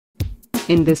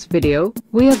In this video,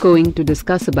 we are going to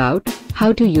discuss about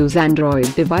how to use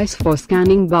Android device for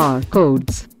scanning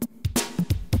barcodes.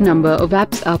 Number of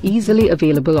apps are easily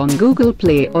available on Google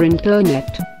Play or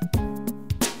Internet.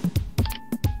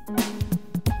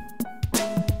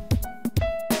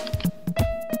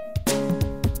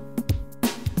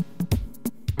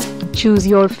 Choose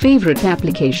your favorite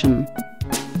application.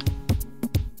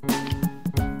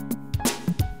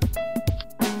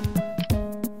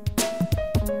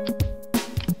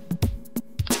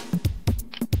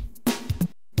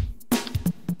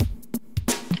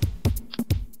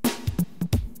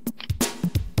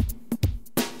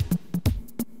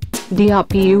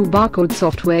 DRPU Barcode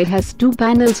software has two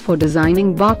panels for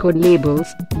designing barcode labels,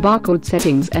 barcode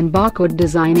settings and barcode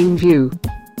designing view.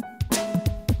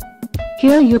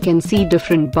 Here you can see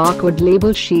different barcode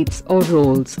label sheets or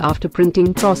rolls after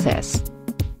printing process.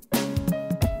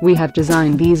 We have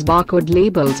designed these barcode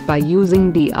labels by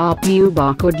using DRPU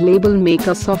Barcode Label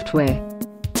Maker software.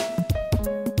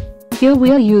 Here we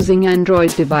are using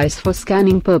Android device for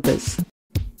scanning purpose.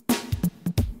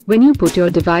 When you put your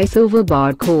device over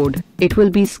barcode, it will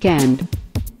be scanned.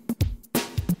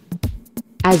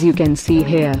 As you can see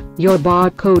here, your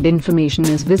barcode information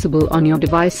is visible on your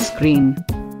device screen.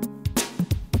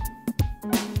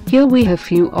 Here we have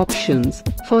few options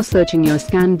for searching your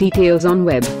scan details on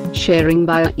web, sharing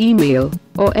via email,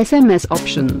 or SMS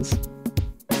options.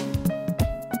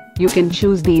 You can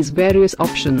choose these various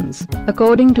options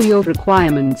according to your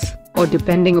requirements, or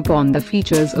depending upon the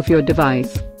features of your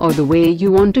device, or the way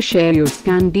you want to share your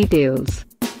scan details.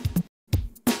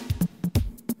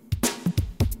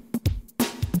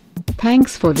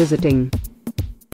 Thanks for visiting.